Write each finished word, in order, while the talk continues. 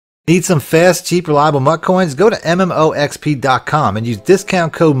Need some fast, cheap, reliable MUT coins? Go to MMOXP.com and use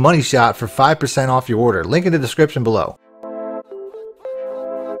discount code MONEYSHOT for 5% off your order. Link in the description below.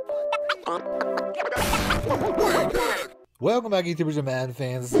 Welcome back, YouTubers and Madden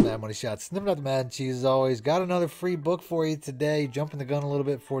fans. This is MADDENMONEYSHOT, sniffing out the Madden cheese as always. Got another free book for you today. Jumping the gun a little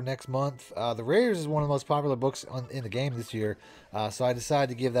bit for next month. The Raiders is one of the most popular books in the game this year, so I decided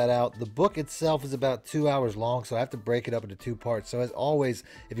to give that out. The book itself is about 2 hours long, so I have to break it up into 2 parts. So as always,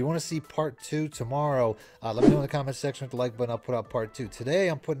 if you want to see part 2 tomorrow, let me know in the comment section with the like button. I'll put out part 2. Today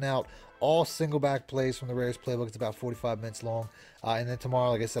I'm putting out all single back plays from the Raiders playbook. It's about 45 minutes long. And then tomorrow,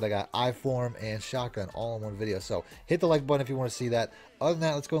 like I said, I got I-form and shotgun all in one video. So hit the like button if you want to see that. Other than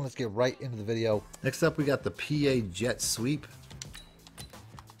that, let's go and let's get right into the video. Next up, we got the PA jet sweep.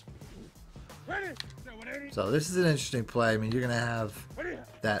 So this is an interesting play. I mean, you're going to have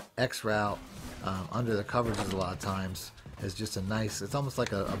that X route under the coverages a lot of times. It's just a nice, it's almost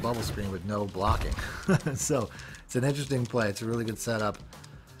like a bubble screen with no blocking. So it's an interesting play. It's a really good setup.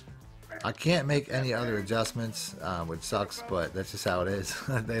 I can't make any other adjustments, which sucks, but that's just how it is.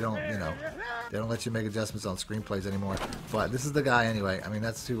 They don't, they don't let you make adjustments on screenplays anymore. But this is the guy anyway. I mean,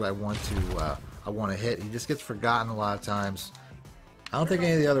 that's who I want to hit. He just gets forgotten a lot of times. I don't think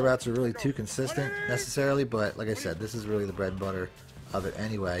any of the other routes are really too consistent necessarily, but like I said, this is really the bread and butter of it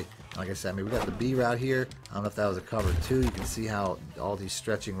anyway. Like I said, I mean, we got the B route here. I don't know if that was a cover 2. You can see how all these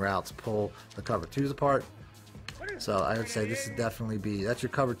stretching routes pull the cover 2s apart. So I would say this is definitely B. That's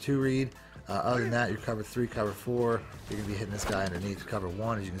your cover 2 read. Other than that, your cover 3, cover 4, you're going to be hitting this guy underneath. Cover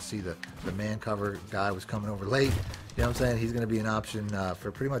 1, as you can see, the man cover guy was coming over late. You know what I'm saying? He's going to be an option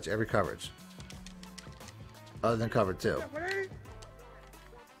for pretty much every coverage. Other than cover 2.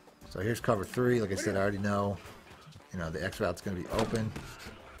 So here's cover 3. Like I said, I already know, the X route's going to be open.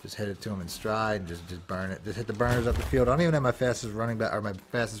 Just hit it to him in stride and just burn it. Just hit the burners up the field. I don't even have my fastest running back or my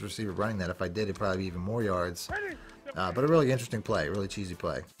fastest receiver running that. If I did, it'd probably be even more yards. But a really interesting play, really cheesy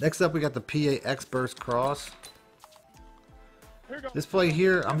play. Next up, we got the PA X burst cross. This play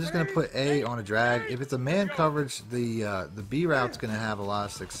here, I'm just going to put A on a drag. If it's a man coverage, the B route's going to have a lot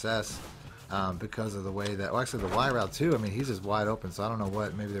of success because of the way that, well, actually the Y route too. I mean, he's just wide open, so I don't know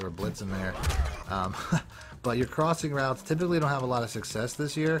what. Maybe they were blitzing there. But your crossing routes typically don't have a lot of success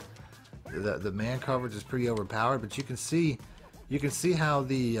this year. The man coverage is pretty overpowered, but you can see how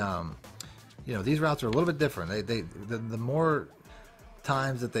the these routes are a little bit different. The more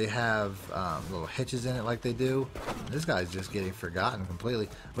times that they have little hitches in it like they do, this guy's just getting forgotten completely.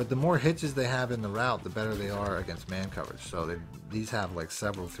 But the more hitches they have in the route, the better they are against man coverage. So these have like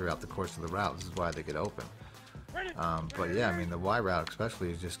several throughout the course of the route. This is why they get open. But yeah, I mean the Y route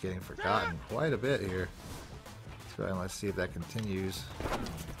especially is just getting forgotten quite a bit here. So let's see if that continues.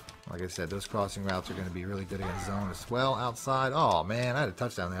 Like I said, those crossing routes are going to be really good against zone as well. Outside, oh man, I had a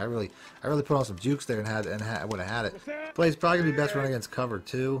touchdown there. I really put on some jukes there and would have had it. Play's probably going to be best run against cover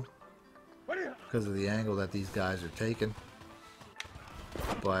 2 because of the angle that these guys are taking.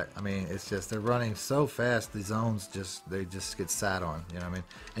 But I mean, it's just they're running so fast. The zones just get sat on. You know what I mean?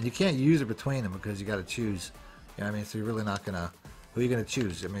 And you can't use it between them because you got to choose. You know what I mean? So you're really not gonna. Who are you going to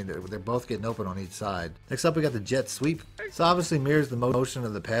choose? I mean, they're both getting open on each side. Next up, we got the jet sweep. This obviously mirrors the motion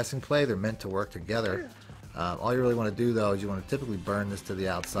of the passing play. They're meant to work together. All you really want to do, though, is you want to typically burn this to the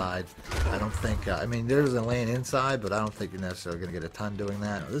outside. I don't think, I mean, there's a lane inside, but I don't think you're necessarily going to get a ton doing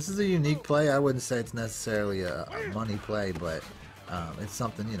that. This is a unique play. I wouldn't say it's necessarily a money play, but it's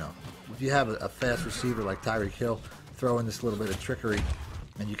something, if you have a fast receiver like Tyreek Hill, throw in this little bit of trickery,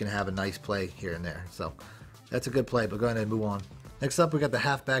 and you can have a nice play here and there. So that's a good play, but go ahead and move on. Next up, we got the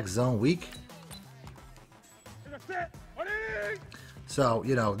halfback zone weak. So,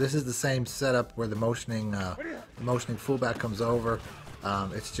 this is the same setup where the motioning fullback comes over.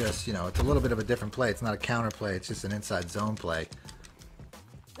 It's just, it's a little bit of a different play. It's not a counter play. It's just an inside zone play.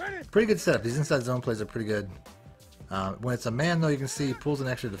 Pretty good setup. These inside zone plays are pretty good. When it's a man, though, you can see he pulls an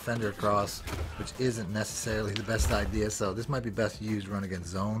extra defender across, which isn't necessarily the best idea. So this might be best used run against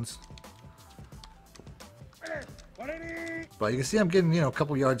zones. But you can see I'm getting, a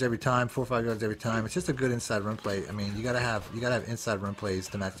couple yards every time, 4 or 5 yards every time. It's just a good inside run play. I mean, you gotta have inside run plays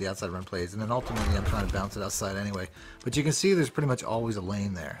to match the outside run plays, and then ultimately I'm trying to bounce it outside anyway. But you can see there's pretty much always a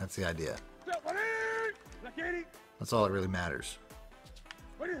lane there. That's the idea. That's all that really matters.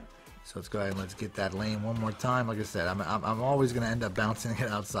 So let's go ahead and let's get that lane one more time. Like I said, I'm always gonna end up bouncing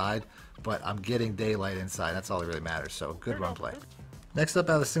it outside, but I'm getting daylight inside. That's all that really matters. So good run play. Next up,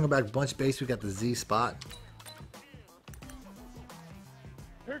 out of the single back bunch base, we got the Z spot.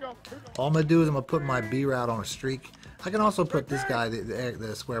 All I'm going to do is I'm going to put my B route on a streak. I can also put this guy,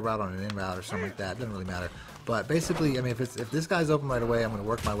 the square route, on an in route or something like that. It doesn't really matter. But basically, I mean, if this guy's open right away, I'm going to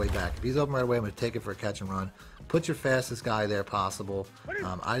work my way back. If he's open right away, I'm going to take it for a catch and run. Put your fastest guy there possible.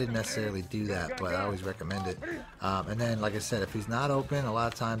 I didn't necessarily do that, but I always recommend it. And then, like I said, if he's not open, a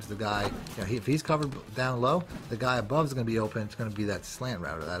lot of times the guy, you know, if he's covered down low, the guy above is going to be open. It's going to be that slant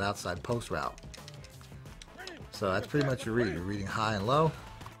route or that outside post route. So that's pretty much your read. You're reading high and low.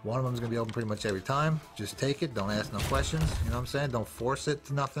 One of them is going to be open pretty much every time. Just take it. Don't ask no questions. You know what I'm saying? Don't force it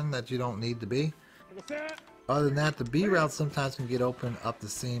to nothing that you don't need to be. Other than that, the B route sometimes can get open up the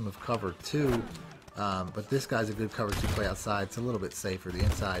seam of cover 2. But this guy's a good cover 2 play outside. It's a little bit safer. The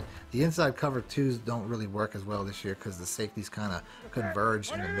inside cover 2s don't really work as well this year because the safeties kind of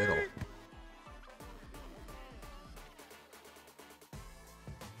converge in the middle.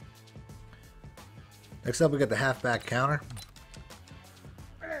 Next up, we got the halfback counter.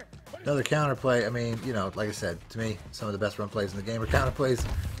 Another counter play. I mean, you know, like I said, to me, some of the best run plays in the game are counter plays.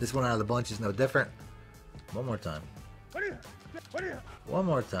 This one out of the bunch is no different. One more time. One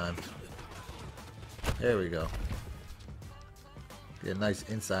more time. There we go. Get a nice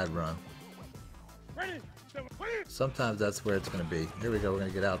inside run. Sometimes that's where it's going to be. Here we go. We're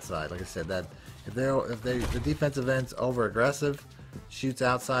going to get outside. Like I said, that if the defensive end's over aggressive, shoots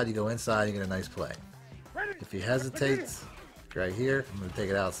outside, you go inside, you get a nice play. If he hesitates, right here, I'm going to take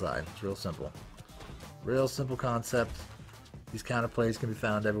it outside. It's real simple. Real simple concept. These counter plays can be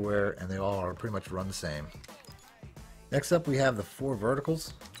found everywhere, and they all are pretty much run the same. Next up, we have the 4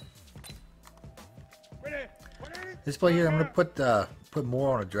 verticals. This play here, I'm going to put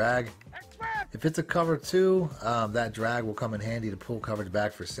more on a drag. If it's a cover 2, that drag will come in handy to pull coverage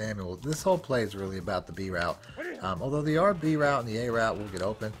back for Samuel. This whole play is really about the B route. Although the RB route and the A route will get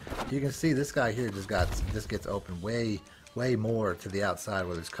open, you can see this guy here just gets open way more to the outside,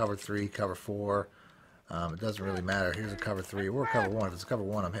 whether it's cover 3, cover 4. It doesn't really matter. Here's a cover 3 or cover 1. If it's a cover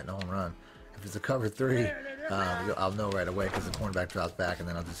 1, I'm hitting a home run. If it's a cover 3, I'll know right away because the cornerback drops back, and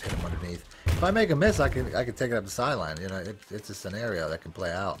then I'll just hit him underneath. If I make a miss, I can take it up the sideline. You know, it's a scenario that can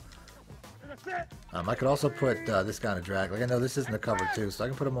play out. I could also put this guy on a drag. Like I know this isn't a cover 2, so I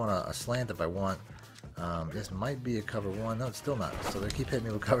can put him on a slant if I want. This might be a cover 1. No, it's still not. So they keep hitting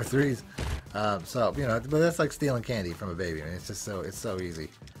me with cover 3s. So you know, but that's like stealing candy from a baby. I mean, it's so easy.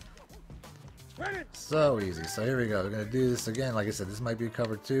 So easy. So here we go. We're going to do this again. Like I said, this might be a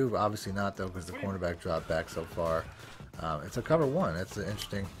cover 2, but obviously not though because the cornerback dropped back so far. It's a cover 1. That's an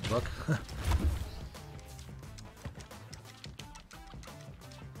interesting look.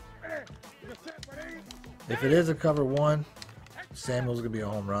 If it is a cover 1, Samuel's going to be a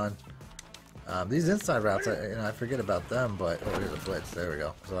home run. These inside routes, I forget about them, but oh, here's a blitz. There we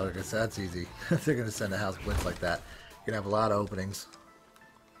go. So like I said, that's easy. They're going to send a house blitz like that. You're going to have a lot of openings.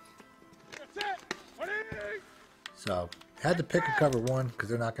 So, had to pick a cover 1 because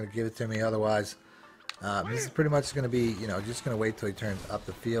they're not going to give it to me otherwise. This is pretty much going to be, you know, just going to wait till he turns up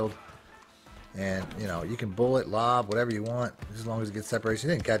the field. And, you know, you can bullet, lob, whatever you want, as long as it gets separation.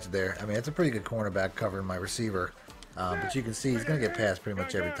 He didn't catch it there. I mean, it's a pretty good cornerback covering my receiver. But you can see he's going to get past pretty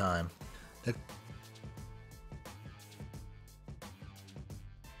much every time.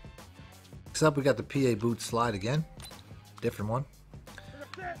 Next up, we got the PA boot slide again. Different one.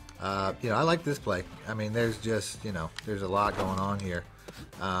 You know, I like this play. I mean, there's just, you know, there's a lot going on here.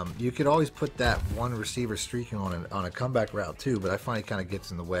 You could always put that one receiver streaking on a comeback route too, but I find it kind of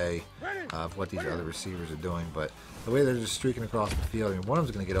gets in the way of what these other receivers are doing. But the way they're just streaking across the field, I mean, one of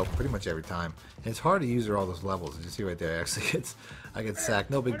them's going to get open pretty much every time. And it's hard to use all those levels. As you see right there, actually, I get sacked.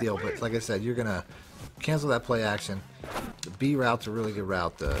 No big deal. But like I said, you're going to cancel that play action. The B route's a really good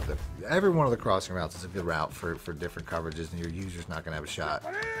route. Every one of the crossing routes is a good route for different coverages, and your user's not going to have a shot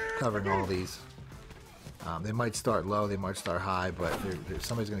covering all these. They might start low, they might start high, but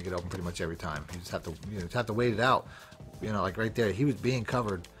somebody's going to get open pretty much every time. You just have to wait it out. You know, like right there, he was being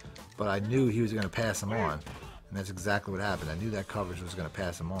covered, but I knew he was going to pass him on, and that's exactly what happened. I knew that coverage was going to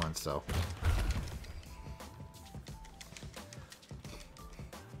pass him on. So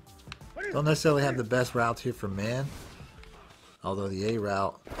don't necessarily have the best routes here for man, although the A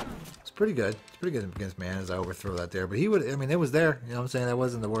route is pretty good. It's pretty good against man as I overthrow that there. But he would, I mean, it was there. You know what I'm saying? That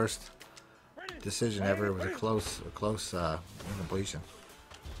wasn't the worst decision ever. It was a close incompletion.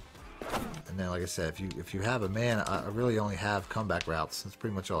 And then, like I said, if you have a man, I really only have comeback routes. That's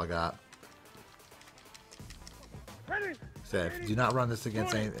pretty much all I got. So do not run this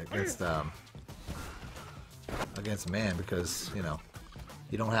against man, because you know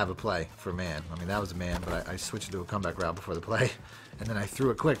you don't have a play for man. I mean, that was a man, but I switched to a comeback route before the play, and then I threw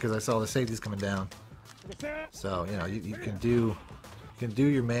it quick because I saw the safeties coming down. So you know you can do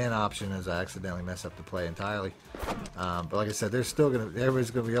your man option as I accidentally mess up the play entirely. But like I said,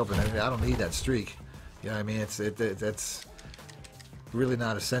 everybody's gonna be open. I don't need that streak. You know what I mean? That's really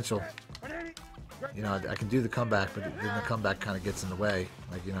not essential. You know, I can do the comeback, but then the comeback kind of gets in the way.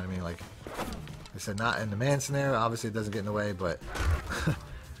 Like, you know what I mean? Like I said, not in the man scenario. Obviously, it doesn't get in the way, but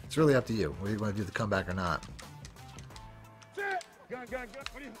it's really up to you whether you want to do the comeback or not. Let's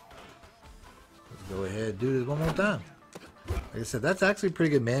go ahead and do this one more time. Like I said, that's actually a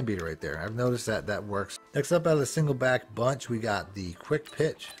pretty good man beater right there. I've noticed that that works. Next up, out of the single back bunch, we got the quick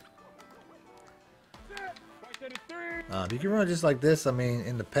pitch. You can run just like this. I mean,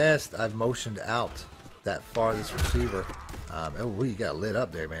 in the past, I've motioned out that farthest receiver. Oh, he got lit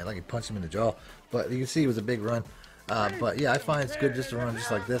up there, man. Like he punched him in the jaw. But you can see it was a big run. But yeah, I find it's good just to run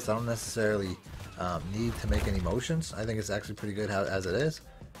just like this. I don't necessarily need to make any motions. I think it's actually pretty good as it is.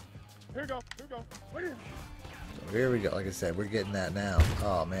 Here we go. Here we go. So here we go. Like I said, we're getting that now.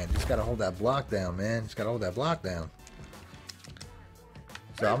 Oh man, just gotta hold that block down, man. Just gotta hold that block down.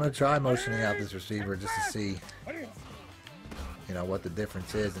 So I'm gonna try motioning out this receiver just to see, you know, what the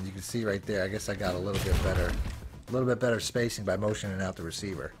difference is. And you can see right there, I guess I got a little bit better spacing by motioning out the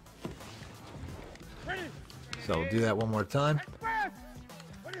receiver. So we'll do that one more time.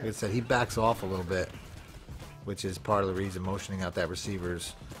 Like I said, he backs off a little bit, which is part of the reason motioning out that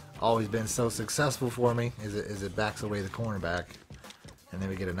receiver's always been so successful for me, is it backs away the cornerback, and then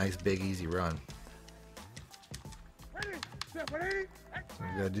we get a nice big easy run. So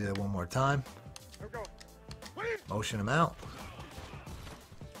we gotta do that one more time. Motion him out.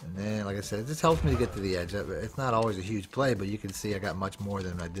 And then, like I said, it just helps me to get to the edge. It's not always a huge play, but you can see I got much more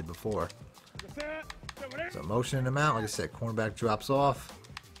than I did before. So motioning him out, like I said, cornerback drops off.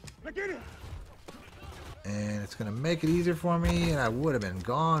 And it's going to make it easier for me, and I would have been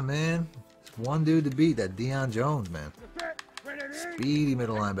gone, man. It's one dude to beat, that Deion Jones, man. Speedy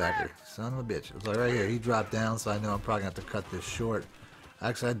middle linebacker. Son of a bitch. It's like right here, he dropped down, so I know I'm probably going to have to cut this short.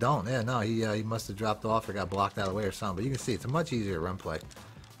 Actually, I don't. Yeah, no, he must have dropped off or got blocked out of the way or something. But you can see it's a much easier run play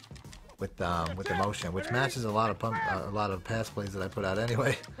with the motion, which matches a lot of pass plays that I put out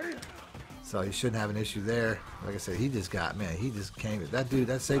anyway. So you shouldn't have an issue there. Like I said, he just came. That dude,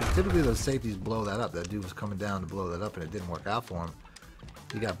 that safety, typically those safeties blow that up. That dude was coming down to blow that up, and it didn't work out for him.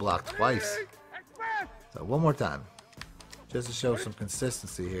 He got blocked twice. So one more time, just to show some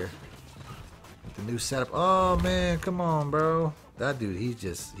consistency here. With the new setup. Oh man, come on, bro. That dude, he's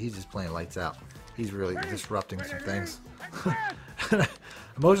just playing lights out. He's really disrupting some things. I'm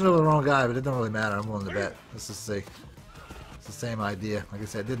motioning over the wrong guy, but it don't really matter. I'm willing to bet. Let's just see. It's the same idea. Like I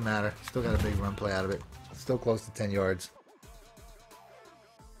said, it didn't matter. Still got a big run play out of it. Still close to 10 yards.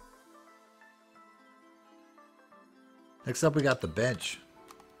 Next up, we got the bench.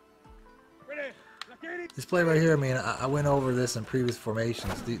 This play right here, I mean, I went over this in previous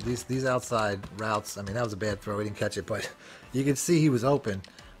formations. These outside routes, I mean, that was a bad throw. He didn't catch it, but you can see he was open.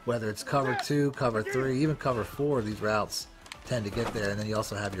 Whether it's cover 2, cover 3, even cover 4, these routes tend to get there. And then you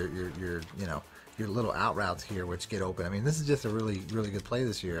also have your you know, your little out routes here, which get open. I mean, this is just a really good play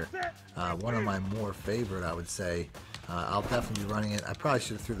this year. One of my more favorite, I would say. I'll definitely be running it. I probably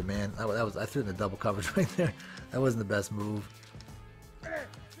should have threw the man. I threw in the double coverage right there. That wasn't the best move.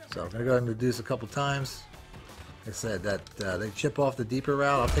 So I'm gonna go ahead and do this a couple times. Like I said, that they chip off the deeper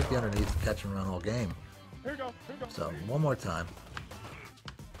route. I'll take the underneath and catch and run all game. So one more time.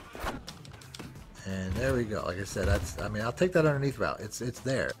 And there we go. Like I said, I mean, I'll take that underneath route. It's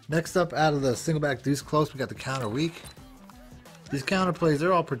there. Next up, out of the single back deuce close, we got the counter weak. These counter plays,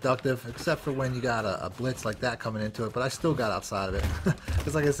 they're all productive, except for when you got a blitz like that coming into it. But I still got outside of it.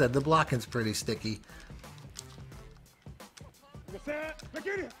 Because like I said, the blocking's pretty sticky.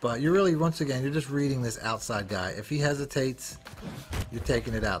 But you're really, once again, you're just reading this outside guy. If he hesitates, you're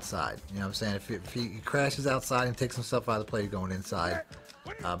taking it outside. You know what I'm saying? If he crashes outside and takes himself out of the play, you're going inside.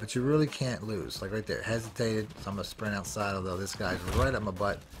 But you really can't lose. Like right there, hesitated. So I'm going to sprint outside, although this guy's right up my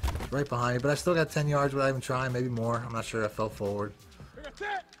butt, right behind me. But I still got 10 yards without even trying, maybe more. I'm not sure. I fell forward.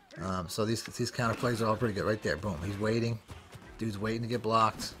 So these counter plays are all pretty good. Right there, boom. He's waiting. Dude's waiting to get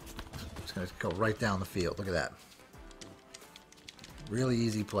blocked. Just going to go right down the field. Look at that. Really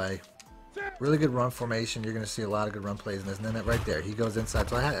easy play. Really good run formation. You're going to see a lot of good run plays in this. And then right there, he goes inside.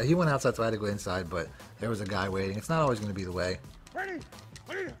 So he went outside, so I had to go inside. But there was a guy waiting. It's not always going to be the way.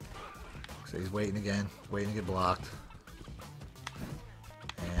 So he's waiting again, waiting to get blocked.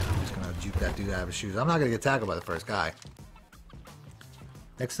 And I'm just going to juke that dude out of his shoes. I'm not going to get tackled by the first guy.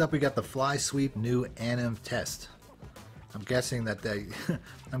 Next up, we got the fly sweep new anim test. I'm guessing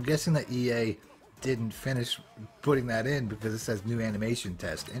that EA didn't finish putting that in because it says new animation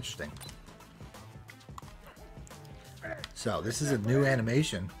test. Interesting. So this is a new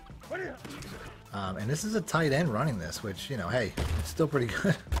animation. And this is a tight end running this, which, you know, hey, it's still pretty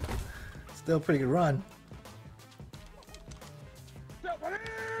good. Still a pretty good run.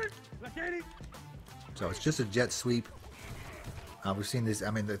 So it's just a jet sweep. We've seen this. I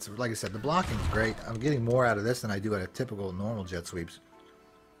mean, it's like I said, the blocking is great. I'm getting more out of this than I do out of typical normal jet sweeps.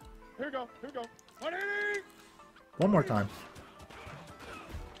 Here we go. Here we go. One more time.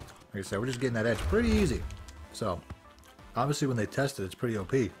 Like I said, we're just getting that edge pretty easy. So, obviously, when they test it, it's pretty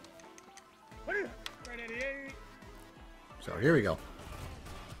OP. So here we go.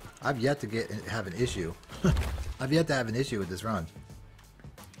 I've yet to have an issue. I've yet to have an issue with this run.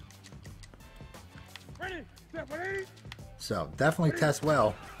 So definitely test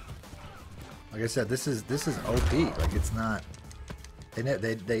well. Like I said, this is OP. Like it's not.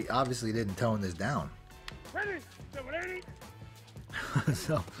 They obviously didn't tone this down.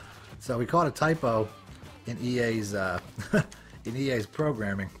 so we caught a typo in EA's in EA's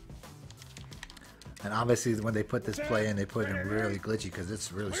programming. And obviously, when they put this play in, they put it in really glitchy because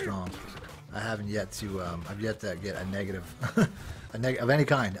it's really strong. I haven't yet to. I've yet to get a negative, of any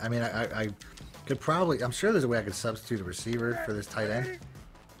kind. I mean, I could probably. I'm sure there's a way I could substitute a receiver for this tight end.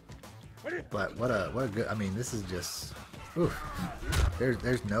 But what a good. I mean, this is just. Oof.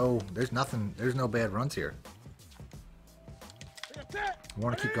 There's no bad runs here. I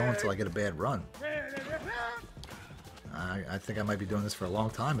want to keep going until I get a bad run. I think I might be doing this for a long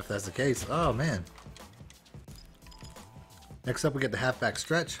time if that's the case. Oh man. Next up, we get the halfback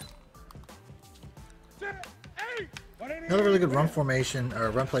stretch. Another really good run formation, or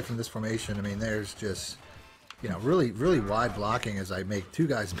run play from this formation. I mean, there's just, you know, really wide blocking as I make two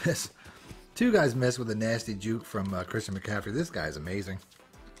guys miss. Two guys miss with a nasty juke from Christian McCaffrey. This guy is amazing.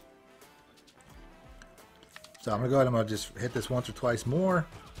 So I'm going to go ahead and I'm going to just hit this once or twice more.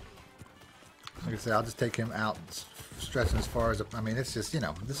 Like I said, I'll just take him out, stretching as far as, I mean, it's just, you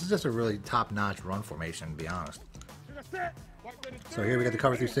know, this is just a really top-notch run formation, to be honest. So here we got the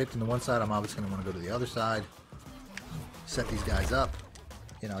cover 3 safety on the one side. I'm obviously going to want to go to the other side. Set these guys up.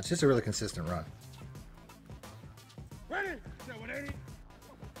 You know, it's just a really consistent run.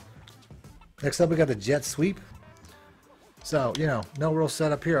 Next up, we got the jet sweep. So, you know, no real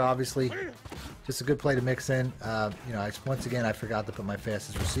setup here, obviously. Just a good play to mix in. You know, once again, I forgot to put my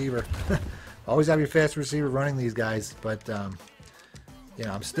fastest receiver. Always have your fast receiver running these guys, but you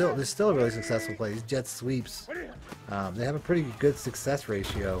know, this is still a really successful play. These jet sweeps, they have a pretty good success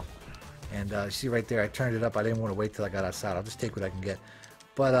ratio. And you see right there, I turned it up. I didn't want to wait till I got outside. I'll just take what I can get.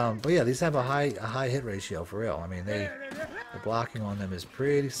 But yeah, these have a high hit ratio for real. I mean, the blocking on them is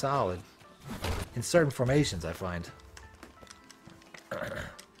pretty solid in certain formations, I find.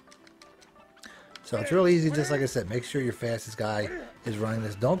 So it's really easy, just like I said, make sure your fastest guy is running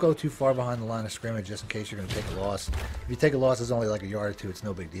this. Don't go too far behind the line of scrimmage just in case you're going to take a loss. If you take a loss, it's only like a yard or two. It's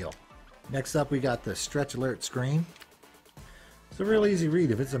no big deal. Next up, we got the stretch alert screen. It's a real easy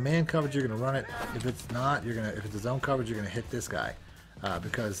read. If it's a man coverage, you're going to run it. If it's not, if it's a zone coverage, you're going to hit this guy.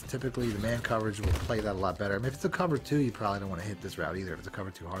 Because typically the man coverage will play that a lot better. I mean, if it's a cover 2, you probably don't want to hit this route either if it's a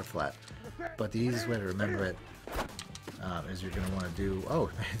cover 2 hard flat. But the easiest way to remember it is you're going to want to do, oh,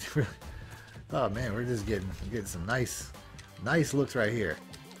 man, oh man, we're just getting some nice looks right here.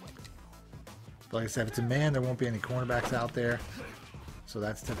 But like I said, if it's a man, there won't be any cornerbacks out there. So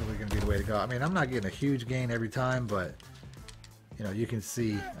that's typically going to be the way to go. I mean, I'm not getting a huge gain every time, but you know, you can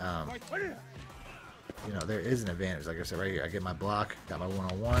see, you know, there is an advantage. Like I said, right here, I get my block, got my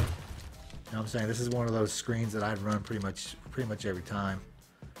one-on-one. You know what I'm saying? This is one of those screens that I'd run pretty much every time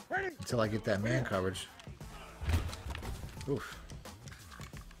until I get that man coverage. Oof.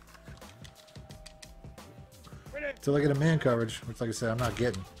 Until I get a man coverage, which, like I said, I'm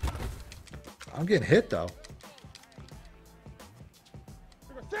getting hit though.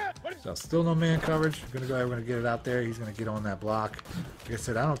 So still no man coverage. We're gonna get it out there. He's gonna get on that block. Like I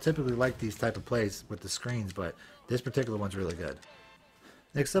said, I don't typically like these type of plays with the screens, but this particular one's really good.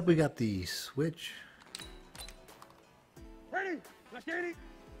 Next up, we got the switch.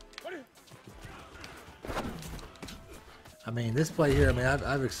 I mean, this play here. I mean,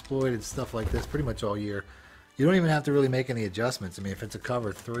 I've exploited stuff like this pretty much all year. You don't even have to really make any adjustments. I mean, if it's a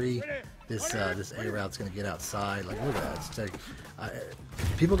cover 3, this A route's going to get outside. Like, look at that. It's like,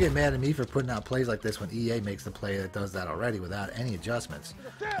 people get mad at me for putting out plays like this when EA makes the play that does that already without any adjustments.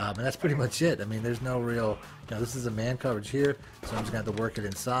 And that's pretty much it. I mean, there's no real, you know, this is a man coverage here, so I'm just going to have to work it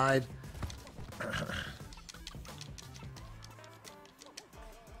inside.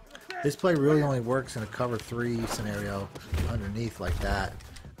 This play really only works in a cover 3 scenario underneath like that.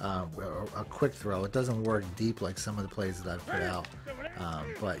 A quick throw. It doesn't work deep like some of the plays that I've put out.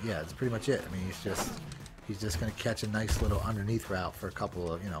 But yeah, it's pretty much it. I mean, he's just going to catch a nice little underneath route for a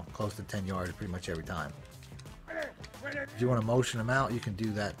couple of, you know, close to 10 yards pretty much every time. If you want to motion him out, you can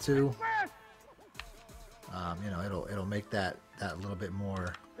do that too. You know, it'll make that little bit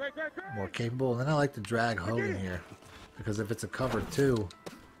more capable. And then I like to drag Hogan here, because if it's a cover 2,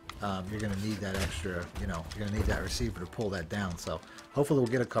 you're going to need that extra, you know, you're going to need that receiver to pull that down. So hopefully we'll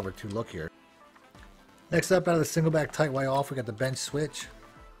get a cover 2 look here. Next up, out of the single back tight way off, we got the bench switch.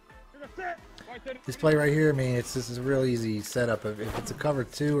 This play right here, I mean, this is a real easy setup. If it's a cover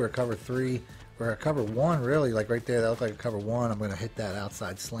 2 or a cover 3 or a cover 1, really, like right there, that looked like a cover 1, I'm going to hit that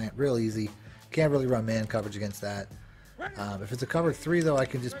outside slant. Real easy. Can't really run man coverage against that. If it's a cover 3, though, I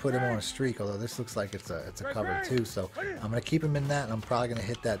can just put him on a streak, although this looks like it's a cover 2. So I'm going to keep him in that, and I'm probably going to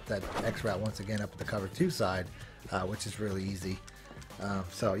hit that X route once again up at the cover 2 side, which is really easy.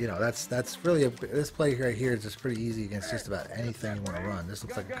 So, you know, that's really this play right here is just pretty easy against just about anything you want to run. This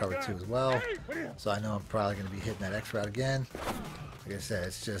looks like a cover 2 as well, so I know I'm probably going to be hitting that X route again. Like I said,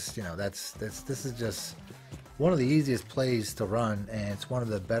 it's just, you know, this is just one of the easiest plays to run, and it's one of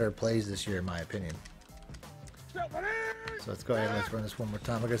the better plays this year in my opinion. So let's go ahead and let's run this one more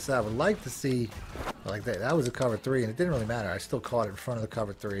time. Like I said, I would like to see, like that was a cover 3, and it didn't really matter. I still caught it in front of the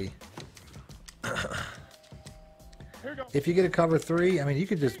cover 3. If you get a cover 3, I mean, you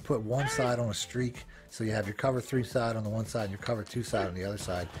could just put one side on a streak, so you have your cover 3 side on the one side and your cover 2 side on the other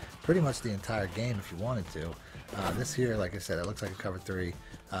side, pretty much the entire game if you wanted to. This here, like I said, it looks like a cover 3,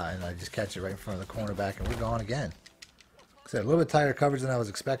 and I just catch it right in front of the cornerback, and we're gone again. Like I said, a little bit tighter coverage than I was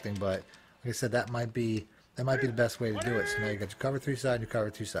expecting, but like I said, that might be the best way to do it. So now you got your cover 3 side and your cover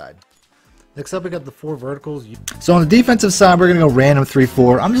 2 side. Next up, we got the 4 verticals. So on the defensive side, we're going to go random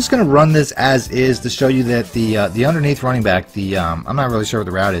 3-4. I'm just going to run this as is to show you that the underneath running back, I'm not really sure what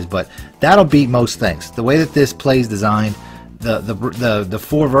the route is, but that'll beat most things. The way that this play is designed, the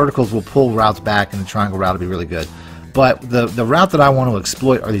 4 verticals will pull routes back, and the triangle route will be really good. But the route that I want to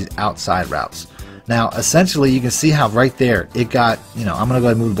exploit are these outside routes. Now, essentially, you can see how right there it got, you know, I'm going to go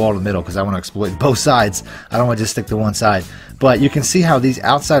ahead and move the ball to the middle because I want to exploit both sides. I don't want to just stick to one side. But you can see how these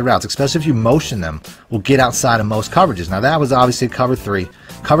outside routes, especially if you motion them, will get outside of most coverages. Now, that was obviously cover 3.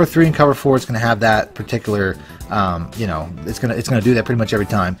 Cover 3 and cover 4 is going to have that particular, you know, it's going to do that pretty much every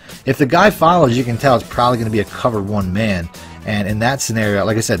time. If the guy follows, you can tell it's probably going to be a cover 1 man. And in that scenario,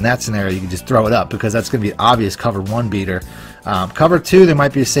 like I said, in that scenario, you can just throw it up because that's going to be an obvious cover 1 beater. Cover 2, there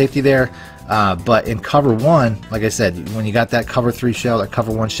might be a safety there. But in cover 1, like I said, when you got that cover 3 shell, that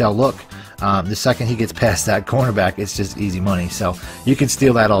cover 1 shell look, the second he gets past that cornerback, it's just easy money. So you can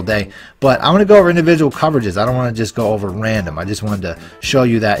steal that all day. But I'm going to go over individual coverages. I don't want to just go over random. I just wanted to show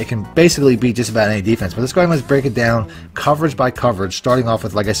you that it can basically beat just about any defense. But let's go ahead and let's break it down coverage by coverage, starting off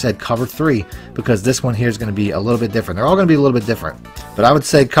with, like I said, cover 3, because this one here is going to be a little bit different. They're all going to be a little bit different. But I would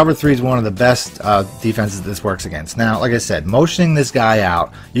say cover 3 is one of the best defenses this works against. Now, like I said, motioning this guy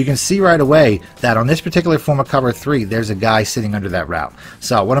out, you can see right away that on this particular form of cover 3, there's a guy sitting under that route.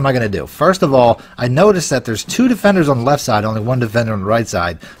 So what am I going to do? First of all, I noticed that there's 2 defenders on the left side, only 1 defender on the right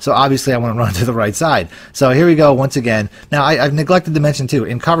side. So obviously I want to run to the right side. So here we go once again. Now I've neglected to mention too,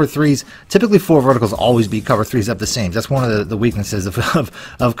 in cover 3s, typically 4 verticals always beat cover 3s up the same. That's one of the weaknesses of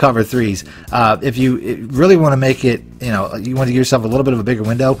cover 3s. If you really want to make it, you know, you want to give yourself a little bit of a bigger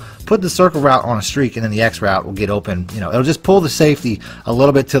window, put the circle route on a streak, and then the X route will get open. You know, it'll just pull the safety a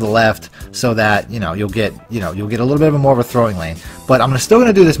little bit to the left so that, you know, you'll get a little bit of more of a throwing lane. But I'm still going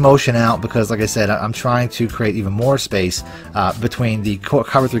to do this motion out because, like I said, I'm trying to create even more space between the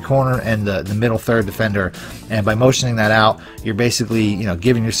cover 3 corner and the middle third defender. And by motioning that out, you're basically, you know,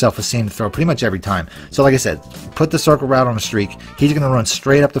 giving yourself a seam to throw pretty much every time. So like I said, put the circle route on a streak. He's going to run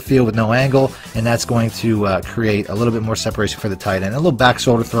straight up the field with no angle, and that's going to create a little bit more separation for the tight end. A little back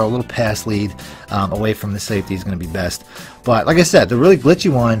shoulder throw, a little pass lead away from the safety is going to be best. But like I said, the really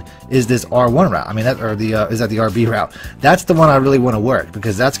glitchy one is this R1 route. I mean, is that the RB route? That's the one I really want to work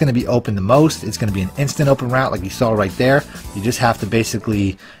because that's going to be open the most. It's going to be an instant open route, like you saw right there. You just have to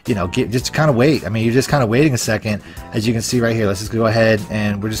basically, you know, just kind of wait. I mean, you're just kind of waiting a second, as you can see right here. Let's just go ahead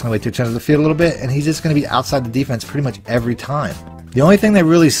and we're just going to wait till it turns the field a little bit, and he's just going to be outside the defense pretty much every time. The only thing that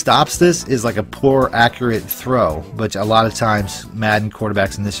really stops this is like a poor accurate throw, which a lot of times Madden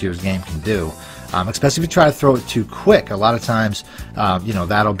quarterbacks in this year's game can do. Especially if you try to throw it too quick. A lot of times, you know,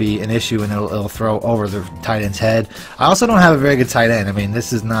 that'll be an issue, and it'll throw over the tight end's head. I also don't have a very good tight end. I mean,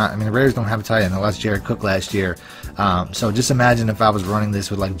 the Raiders don't have a tight end. They lost Jared Cook last year. So just imagine if I was running this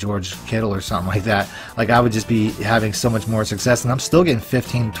with like George Kittle or something like that. Like, I would just be having so much more success, and I'm still getting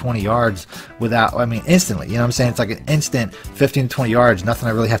 15 to 20 yards without, I mean, instantly. You know what I'm saying? It's like an instant 15 to 20 yards. Nothing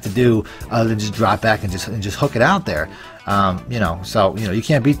I really have to do other than just drop back and just hook it out there. You know, so you know you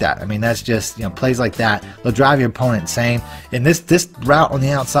can't beat that. I mean, that's just, you know, plays like that, they'll drive your opponent insane. And this route on the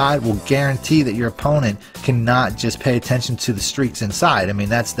outside will guarantee that your opponent cannot just pay attention to the streaks inside. I mean,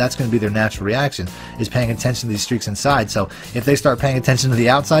 that's going to be their natural reaction, is paying attention to these streaks inside. So if they start paying attention to the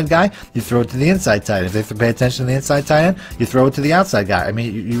outside guy, you throw it to the inside tight end. If they pay attention to the inside tight end, you throw it to the outside guy. I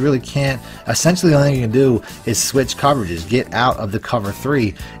mean, you really can't. Essentially, the only thing you can do is switch coverages, get out of the cover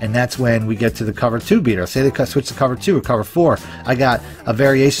 3, and that's when we get to the cover 2 beater. Say they switch to cover 2 or cover 4. I got a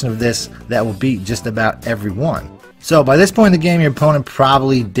variation of this that will beat just about every one. So by this point in the game, your opponent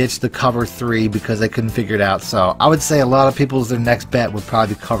probably ditched the cover 3 because they couldn't figure it out. So I would say a lot of people's their next bet would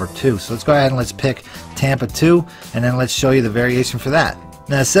probably be cover 2. So let's go ahead and let's pick Tampa 2, and then let's show you the variation for that.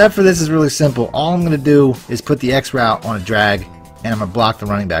 Now, the setup for this is really simple. All I'm going to do is put the X route on a drag, and I'm going to block the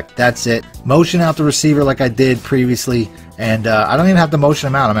running back. That's it. Motion out the receiver like I did previously, and I don't even have to motion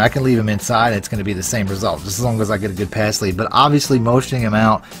him out. I mean, I can leave him inside. It's going to be the same result, just as long as I get a good pass lead. But obviously, motioning him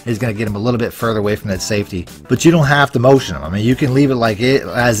out is going to get him a little bit further away from that safety. But you don't have to motion him. I mean, you can leave it like it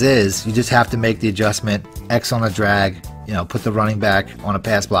as is. You just have to make the adjustment. X on a drag, you know, put the running back on a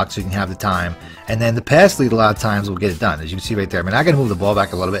pass block so you can have the time. And then the pass lead a lot of times will get it done, as you can see right there. I mean, I got to move the ball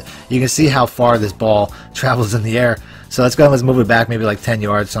back a little bit. You can see how far this ball travels in the air. So let's go and let's move it back maybe like 10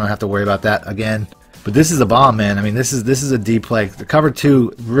 yards so I don't have to worry about that again. But this is a bomb, man. I mean, this is a deep play. The cover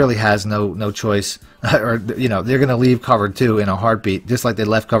 2 really has no choice. Or, you know, they're going to leave cover 2 in a heartbeat, just like they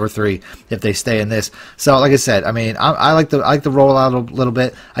left cover 3 if they stay in this. So, like I said, I mean, I like to roll out a little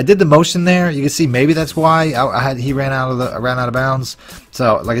bit. I did the motion there. You can see maybe that's why he ran out of bounds.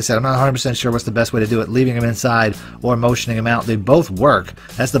 So, like I said, I'm not 100% sure what's the best way to do it, leaving him inside or motioning him out. They both work.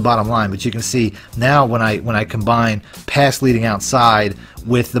 That's the bottom line. But you can see now when I combine pass leading outside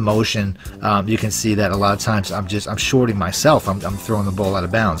with the motion, you can see that a lot of times I'm shorting myself. I'm throwing the ball out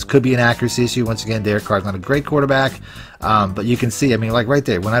of bounds. Could be an accuracy issue. Once again, Derek Carr's not a great quarterback, but you can see, I mean, like right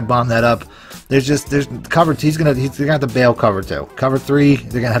there, when I bomb that up, there's cover 2. He's gonna have to bail cover 2. Cover 3,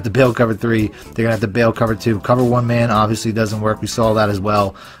 they're gonna have to bail cover 3. They're gonna have to bail cover 2. Cover 1 man obviously doesn't work. We saw that as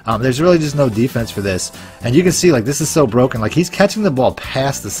well. There's really just no defense for this, and you can see like this is so broken. Like he's catching the ball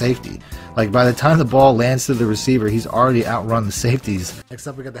past the safety. Like by the time the ball lands to the receiver, he's already outrun the safeties. Next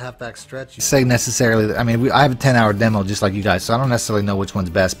up, we got the halfback stretch. You say necessarily, I mean, I have a 10-hour demo just like you guys, so I don't necessarily know which one's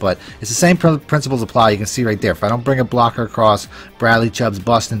best, but it's the same principles apply. You can see right there. If I don't bring a blocker across, Bradley Chubb's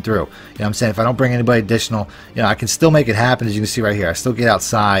busting through. You know what I'm saying? If I don't bring anybody additional, you know, I can still make it happen, as you can see right here. I still get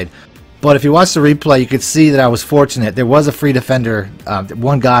outside. But if you watch the replay, you could see that I was fortunate. There was a free defender.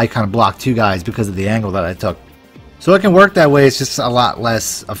 One guy kind of blocked 2 guys because of the angle that I took. So it can work that way. It's just a lot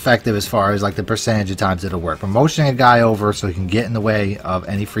less effective as far as like the percentage of times it'll work. But motioning a guy over so he can get in the way of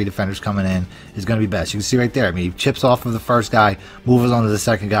any free defenders coming in is going to be best. You can see right there. I mean, he chips off of the first guy, moves on to the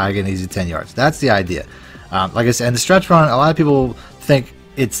second guy, get an easy 10 yards. That's the idea. Like I said, and the stretch run, a lot of people think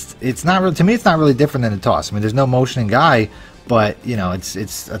it's not really, to me, it's not really different than a toss. I mean, there's no motioning guy, but you know, it's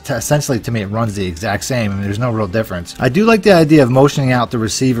essentially, to me, it runs the exact same. I mean, there's no real difference. I do like the idea of motioning out the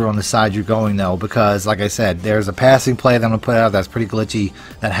receiver on the side you're going though, because like I said, there's a passing play that I'm gonna put out that's pretty glitchy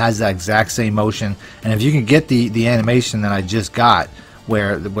that has that exact same motion, and if you can get the animation that I just got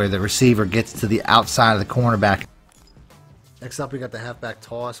where the receiver gets to the outside of the cornerback. Next up, we got the halfback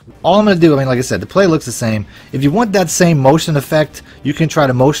toss. All I'm going to do, I mean, like I said, the play looks the same. If you want that same motion effect, you can try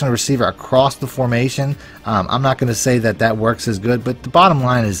to motion a receiver across the formation. I'm not going to say that works as good, but the bottom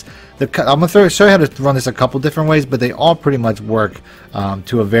line is, I'm going to show you how to run this a couple different ways, but they all pretty much work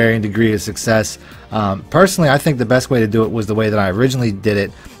to a varying degree of success. Personally, I think the best way to do it was the way that I originally did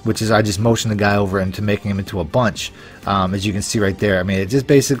it, which is I just motioned the guy over into making him into a bunch, as you can see right there. I mean, it just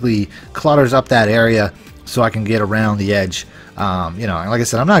basically clutters up that area so I can get around the edge. You know, and like I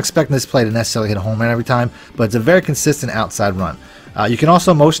said, I'm not expecting this play to necessarily hit a home run every time, but it's a very consistent outside run. You can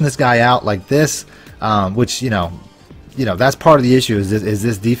also motion this guy out like this, which, you know, that's part of the issue is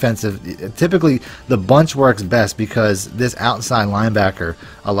this defensive. Typically, the bunch works best because this outside linebacker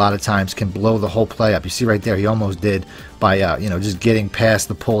a lot of times can blow the whole play up. You see right there, he almost did by you know, just getting past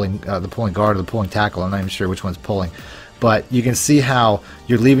the pulling guard or the pulling tackle. I'm not even sure which one's pulling. But you can see how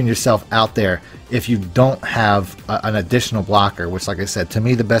you're leaving yourself out there if you don't have an additional blocker, which, like I said, to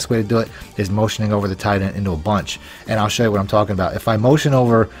me the best way to do it is motioning over the tight end into a bunch. And I'll show you what I'm talking about. If I motion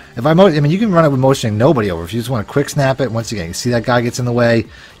over, I mean, you can run it with motioning nobody over. If you just want to quick snap it, once again, you see that guy gets in the way,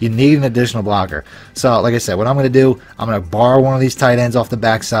 you need an additional blocker. So, like I said, what I'm going to do, I'm going to borrow one of these tight ends off the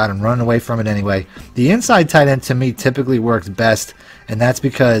backside and run away from it anyway. The inside tight end, to me, typically works best, and that's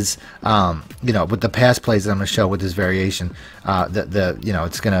because, you know, with the pass plays that I'm going to show with this variation, you know,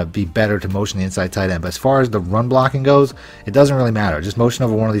 it's going to be better to motion the inside tight end. But as far as the run blocking goes, it doesn't really matter. Just motion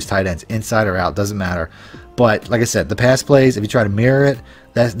over one of these tight ends, inside or out, doesn't matter. But like I said, the pass plays, if you try to mirror it,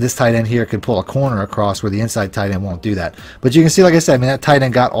 this tight end here could pull a corner across where the inside tight end won't do that. But you can see, like I said, I mean, that tight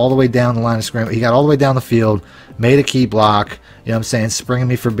end got all the way down the line of scrimmage. He got all the way down the field, made a key block, you know what I'm saying, springing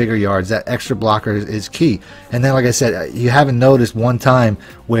me for bigger yards. That extra blocker is key. And then, like I said, you haven't noticed one time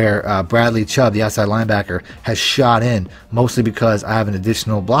where Bradley Chubb, the outside linebacker, has shot in, mostly because I have an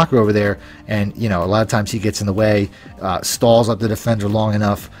additional blocker over there. And, you know, a lot of times he gets in the way, stalls up the defender long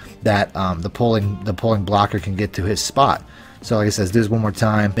enough that the pulling blocker can get to his spot. So like I said, let's do this one more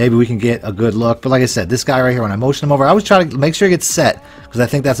time. Maybe we can get a good look. But like I said, this guy right here, when I motion him over, I always try to make sure he gets set because I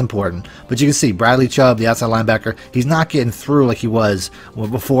think that's important. But you can see Bradley Chubb, the outside linebacker, he's not getting through like he was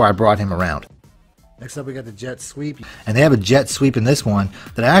before I brought him around. Next up, we got the jet sweep. And they have a jet sweep in this one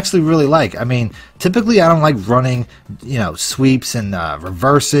that I actually really like. I mean, typically I don't like running, you know, sweeps and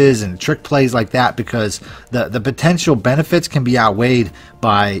reverses and trick plays like that because the potential benefits can be outweighed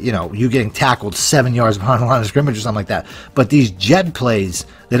by, you know, you getting tackled 7 yards behind the line of scrimmage or something like that. But these jet plays,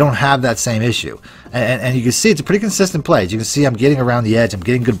 they don't have that same issue. And you can see it's a pretty consistent play. As you can see, I'm getting around the edge. I'm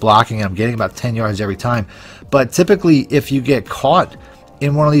getting good blocking, and I'm getting about 10 yards every time. But typically, if you get caught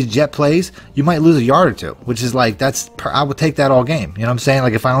in one of these jet plays, you might lose a yard or two, which is like, I would take that all game. You know what I'm saying?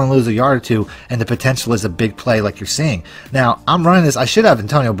 Like if I only lose a yard or two and the potential is a big play like you're seeing. Now, I'm running this, I should have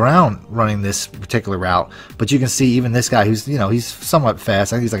Antonio Brown running this particular route, but you can see even this guy who's, you know, he's somewhat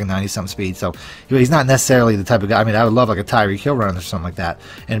fast. I think he's like a 90-something speed, so he's not necessarily the type of guy. I mean, I would love like a Tyreek Hill running or something like that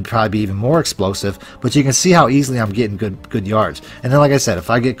and probably be even more explosive, but you can see how easily I'm getting good yards. And then like I said,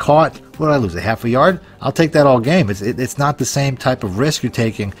 if I get caught, what did I lose, a half a yard? I'll take that all game. It's not the same type of risk you're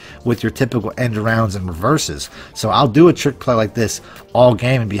taking with your typical end arounds and reverses. So I'll do a trick play like this all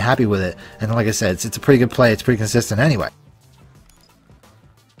game and be happy with it. And like I said, it's a pretty good play. It's pretty consistent anyway.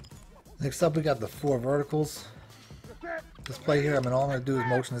 Next up, we got the 4 verticals. This play here, I mean, all I'm going to do is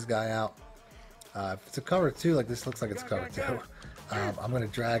motion this guy out. If it's a cover 2, like this looks like it's cover 2. I'm going to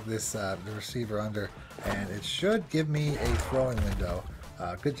drag this the receiver under, and it should give me a throwing window.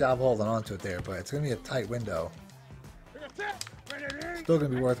 Good job holding on to it there, but it's going to be a tight window. Still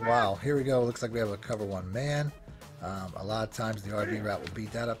going to be worthwhile. Here we go. Looks like we have a cover 1 man. A lot of times the RB route will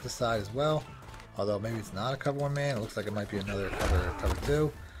beat that up the side as well. Although maybe it's not a cover 1 man. It looks like it might be another cover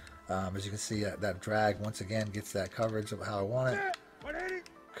 2. As you can see, that drag once again gets that coverage of how I want it.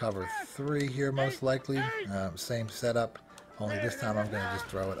 Cover 3 here most likely. Same setup. Only this time I'm going to just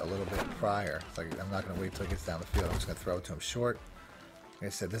throw it a little bit prior. It's like I'm not going to wait till it gets down the field. I'm just going to throw it to him short. Like I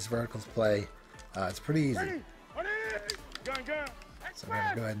said, this verticals play, it's pretty easy. So I'm going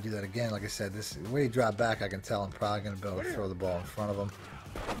to go ahead and do that again. Like I said, when he dropped back, I can tell I'm probably going to be able to throw the ball in front of him.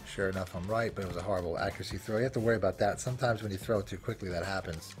 Sure enough, I'm right, but it was a horrible accuracy throw. You have to worry about that. Sometimes when you throw it too quickly, that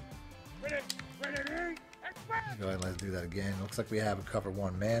happens. Go ahead and let's do that again. Looks like we have a cover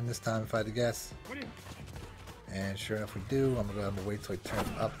 1 man this time, if I had to guess. And sure enough, we do. I'm going to wait till he turns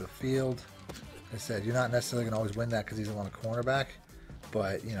up the field. Like I said, you're not necessarily going to always win that because he's on a cornerback.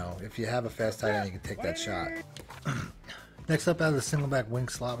 But, you know, if you have a fast tight end, you can take that shot. Next up, out of the single back wing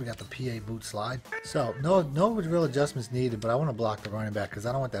slot, we got the PA boot slide. So, no real adjustments needed, but I want to block the running back because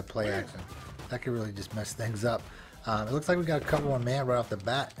I don't want that play action. That could really just mess things up. It looks like we got a cover 1 man right off the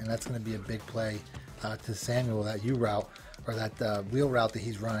bat, and that's going to be a big play to Samuel. That U route, or that wheel route that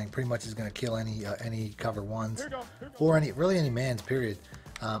he's running, pretty much is going to kill any cover 1s, or really any man's, period.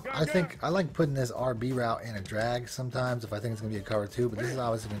 I like putting this RB route in a drag sometimes if I think it's going to be a cover 2, but this is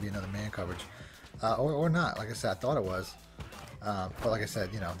obviously going to be another man coverage. Or not. Like I said, I thought it was. But like I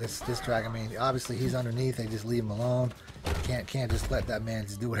said, you know, this drag, I mean, obviously he's underneath. They just leave him alone. You can't just let that man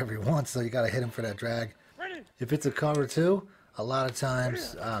just do whatever he wants, so you got to hit him for that drag. If it's a cover 2, a lot of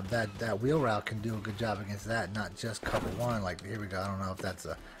times that wheel route can do a good job against that, not just cover 1. Like here we go. I don't know if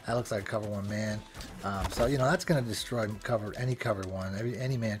that looks like a cover 1 man. So you know that's going to destroy any cover 1,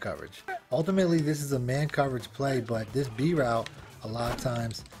 any man coverage. Ultimately, this is a man coverage play, but this B route a lot of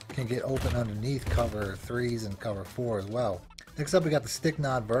times can get open underneath cover 3s and cover 4 as well. Next up, we got the stick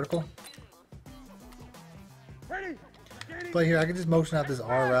nod vertical. Play here, I can just motion out this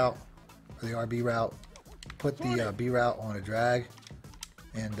R route or the RB route. Put the B route on a drag,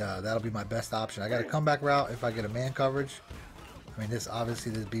 and that'll be my best option. I got a comeback route if I get a man coverage. I mean,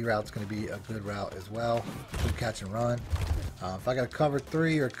 obviously this B route's going to be a good route as well. Good catch and run. If I got a cover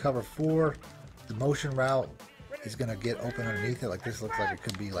 3 or cover 4, the motion route is going to get open underneath it. Like this looks like it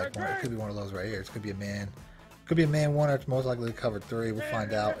could be like one of those right here. It could be a man. Could be a man 1, or it's most likely a cover 3. We'll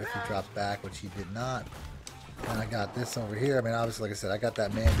find out if he drops back, which he did not. And I got this over here. I mean, obviously, like I said, I got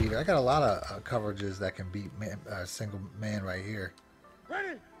that man beater. I got a lot of coverages that can beat single man right here.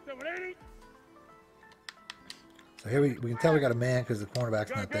 So here we can tell we got a man because the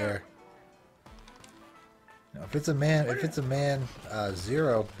cornerback's not there. Now, if it's a man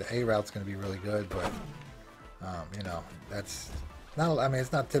zero, the A route's going to be really good, but you know, that's not. I mean,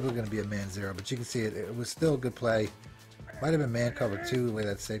 it's not typically going to be a man zero, but you can see it. It was still a good play. Might have been man cover two, the way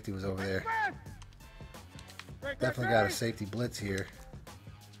that safety was over there. Definitely got a safety blitz here.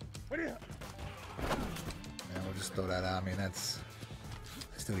 And we'll just throw that out. I mean, it's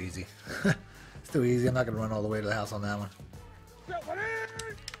too easy. It's too easy. I'm not going to run all the way to the house on that one.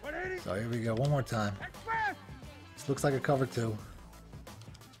 So here we go. One more time. This looks like a cover two.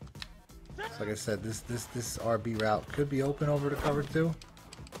 So like I said, this RB route could be open over to cover two.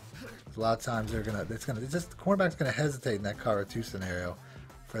 A lot of times the cornerback's gonna hesitate in that cover two scenario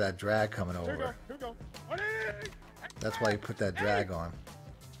for that drag coming over. That's why you put that drag on.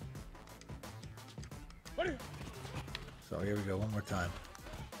 So here we go, one more time.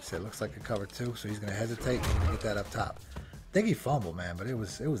 So it looks like a cover two, so he's gonna hesitate and he's gonna get that up top. I think he fumbled, man, but it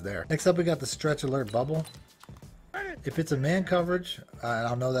was there. Next up, we got the stretch alert bubble. If it's a man coverage,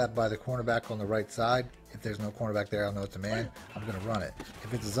 I'll know that by the cornerback on the right side. If there's no cornerback there, I'll know it's a man. I'm going to run it.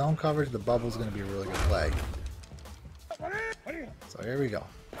 If it's a zone coverage, the bubble is going to be a really good play. So here we go.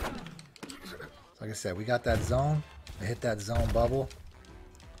 Like I said, we got that zone. I hit that zone bubble.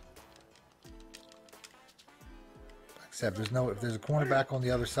 Like I said, if there's a cornerback on the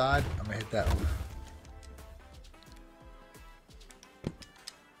other side, I'm going to hit that.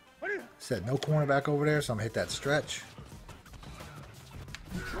 Said no cornerback over there, so I'm going to hit that stretch.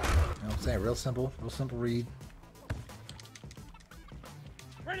 You know what I'm saying? Real simple read.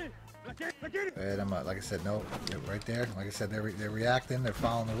 And I'm like I said, no, right there. Like I said, they're reacting, they're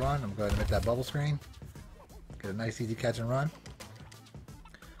following the run. I'm going to hit that bubble screen. Get a nice easy catch and run.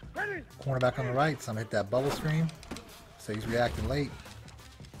 Cornerback on the right, so I'm going to hit that bubble screen. So he's reacting late.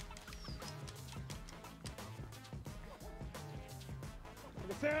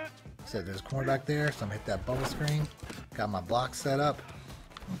 Said there's a cornerback there, so I'm going to hit that bubble screen. Got my block set up.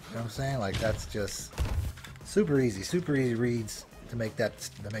 You know what I'm saying? Like, that's just super easy reads to make that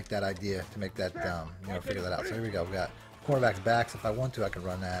idea, to make that you know, figure that out. So here we go. We got cornerback's backs. If I want to, I could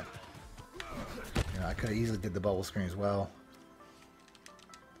run that. You know, I could have easily did the bubble screen as well.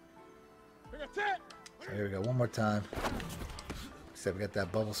 So here we go. One more time. Except we got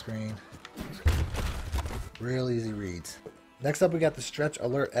that bubble screen. Real easy reads. Next up, we got the stretch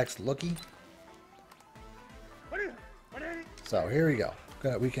alert X lookie. So here we go.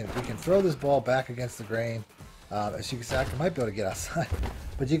 We can throw this ball back against the grain. As you can see, I might be able to get outside,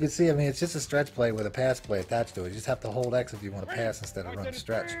 but you can see, I mean, it's just a stretch play with a pass play attached to it. You just have to hold X if you want to pass instead of run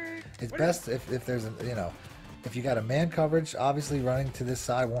stretch. It's best if there's a, you know, if you got a man coverage, obviously running to this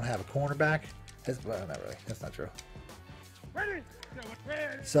side won't have a cornerback. Well, not really. That's not true.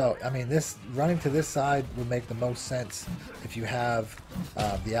 So, I mean, this running to this side would make the most sense if you have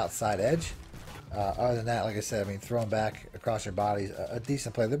the outside edge. Other than that, like I said, I mean, throwing back across your body, a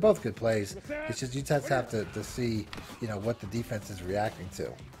decent play. They're both good plays. It's just you just have to see, you know, what the defense is reacting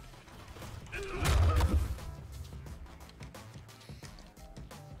to.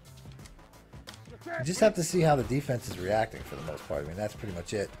 You just have to see how the defense is reacting for the most part. I mean, that's pretty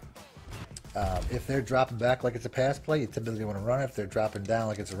much it. If they're dropping back like it's a pass play, you typically want to run it. If they're dropping down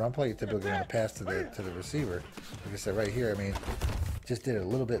like it's a run play, you typically want to pass to the receiver. Like I said, right here, I mean, just did it a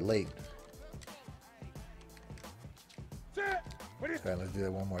little bit late. Okay, let's do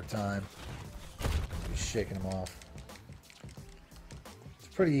that one more time. Just shaking them off. It's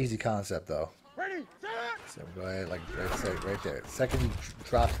a pretty easy concept, though. So go ahead, like right there. Second he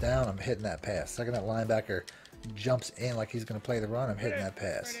drops down, I'm hitting that pass. Second that linebacker jumps in like he's going to play the run, I'm hitting that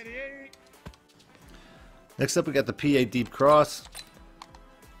pass. Next up, we got the PA deep cross.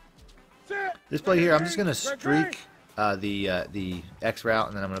 This play here, I'm just going to streak the X route,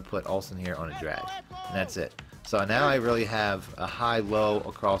 and then I'm going to put Olsen here on a drag, and that's it. So now I really have a high-low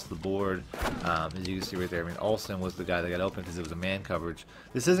across the board. As you can see right there, I mean, Olsen was the guy that got open because it was a man coverage.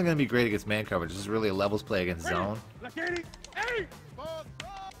 This isn't going to be great against man coverage. This is really a levels play against zone.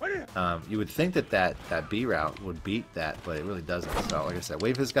 You would think that B route would beat that, but it really doesn't. So, like I said,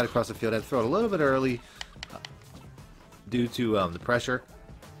 wait for this guy to cross the field. I had to throw it a little bit early due to the pressure.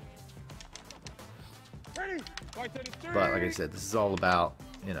 But, like I said, this is all about,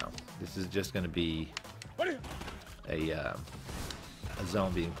 you know, this is just going to be a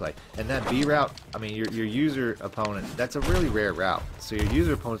zone being played. And that B route, I mean, your user opponent, that's a really rare route. So your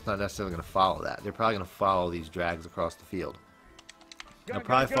user opponent's not necessarily going to follow that. They're probably going to follow these drags across the field. They'll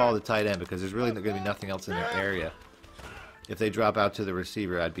probably follow the tight end because there's really going to be nothing else in their area. If they drop out to the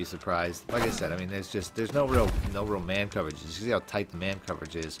receiver, I'd be surprised. Like I said, I mean, there's no real man coverage. You see how tight the man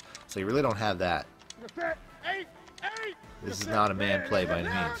coverage is. So you really don't have that. This is not a man play by any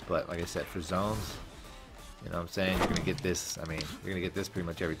means, but like I said, for zones, You know what I'm saying? You're going to get this, I mean, you're going to get this pretty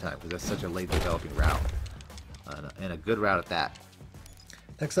much every time because that's such a late developing route. And a good route at that.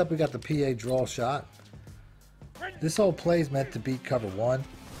 Next up, we got the PA draw shot. This whole play is meant to beat cover one.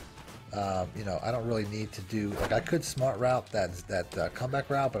 You know, I don't really need to do, like I could smart route that comeback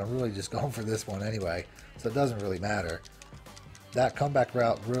route, but I'm really just going for this one anyway, so it doesn't really matter. That comeback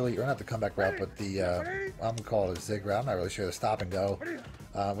route really, or not the comeback route, but the, I'm going to call it a zig route, I'm not really sure, the stop and go.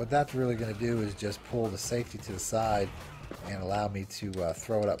 What that's really going to do is just pull the safety to the side and allow me to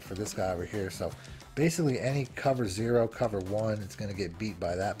throw it up for this guy over here. So basically any cover 0, cover 1, it's going to get beat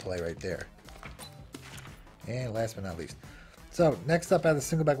by that play right there. And last but not least. So next up out of the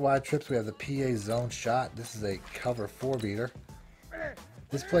single back wide trips, we have the PA zone shot. This is a cover 4 beater.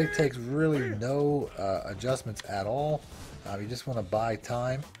 This play takes really no adjustments at all. You just want to buy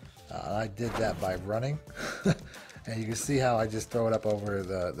time. I did that by running. And you can see how I just throw it up over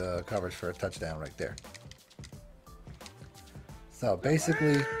the coverage for a touchdown right there. So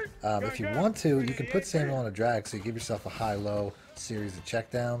basically, if you want to, you can put Samuel on a drag, so you give yourself a high-low series of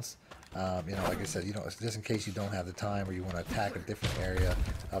checkdowns. You know, like I said, you know, just in case you don't have the time or you want to attack a different area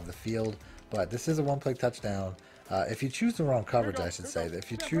of the field. But this is a one-play touchdown. If you choose the wrong coverage, I should say, that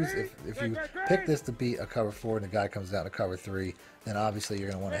if you pick this to beat a cover 4 and the guy comes down to cover 3, then obviously you're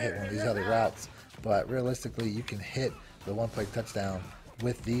going to want to hit one of these other routes. But realistically, you can hit the one-play touchdown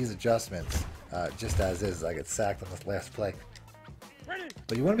with these adjustments, just as is. I get sacked on this last play.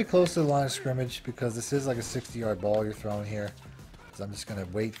 But you want to be close to the line of scrimmage because this is like a 60-yard ball you're throwing here. So I'm just going to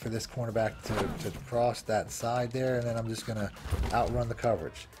wait for this cornerback to cross that side there, and then I'm just going to outrun the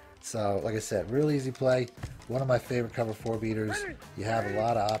coverage. So, like I said, real easy play. One of my favorite cover 4 beaters. You have a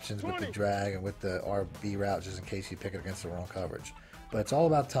lot of options with the drag and with the RB route, just in case you pick it against the wrong coverage. But it's all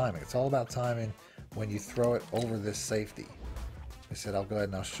about timing. It's all about timing when you throw it over this safety. Like I said, I'll go ahead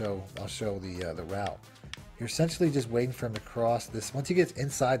and I'll show the route. You're essentially just waiting for him to cross this. Once he gets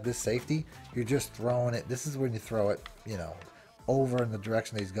inside this safety, you're just throwing it. This is when you throw it, you know, over in the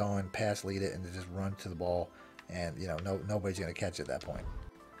direction that he's going, pass lead it, and to just run to the ball, and you know, nobody's going to catch it at that point.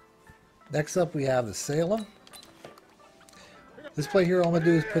 Next up, we have the Salem. This play here, all I'm going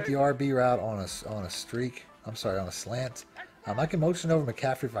to do is put the RB route on a streak. I'm sorry, on a slant. I can motion over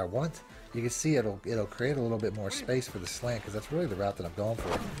McCaffrey if I want. You can see it'll create a little bit more space for the slant because that's really the route that I'm going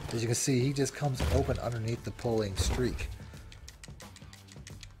for. As you can see, he just comes open underneath the pulling streak.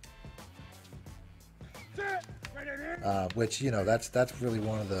 Which, you know, that's really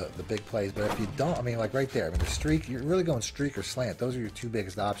one of the big plays. But if you don't, I mean, like right there, I mean, the streak, you're really going streak or slant. Those are your two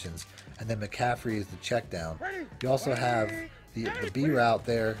biggest options. And then McCaffrey is the check down. You also have the B route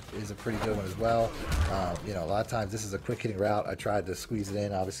there is a pretty good one as well. You know, a lot of times this is a quick hitting route. I tried to squeeze it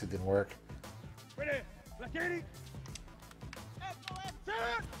in, obviously it didn't work.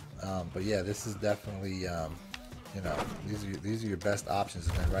 But yeah, this is definitely, you know, these are your best options.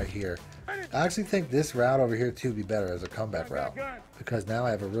 And then right here, I actually think this route over here too would be better as a comeback route because now I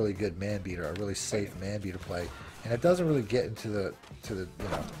have a really good man beater, a really safe man beater play, and it doesn't really get into the you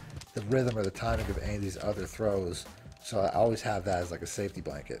know, the rhythm or the timing of any of these other throws. So I always have that as like a safety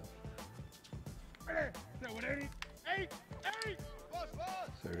blanket.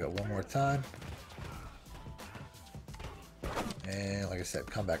 So we go one more time. And like I said,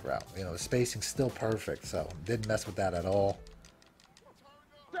 comeback route. You know, the spacing's still perfect, so didn't mess with that at all.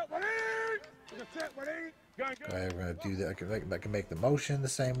 Okay, we're going to do that. I can make the motion the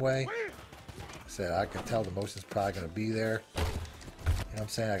same way. Like I said, I can tell the motion's probably going to be there. You know what I'm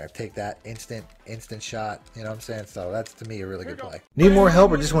saying? I got to take that instant shot. You know what I'm saying? So that's, to me, a really good play. Need more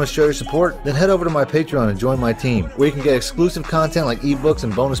help or just want to show your support? Then head over to my Patreon and join my team, where you can get exclusive content like ebooks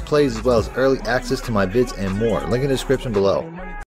and bonus plays, as well as early access to my vids and more. Link in the description below.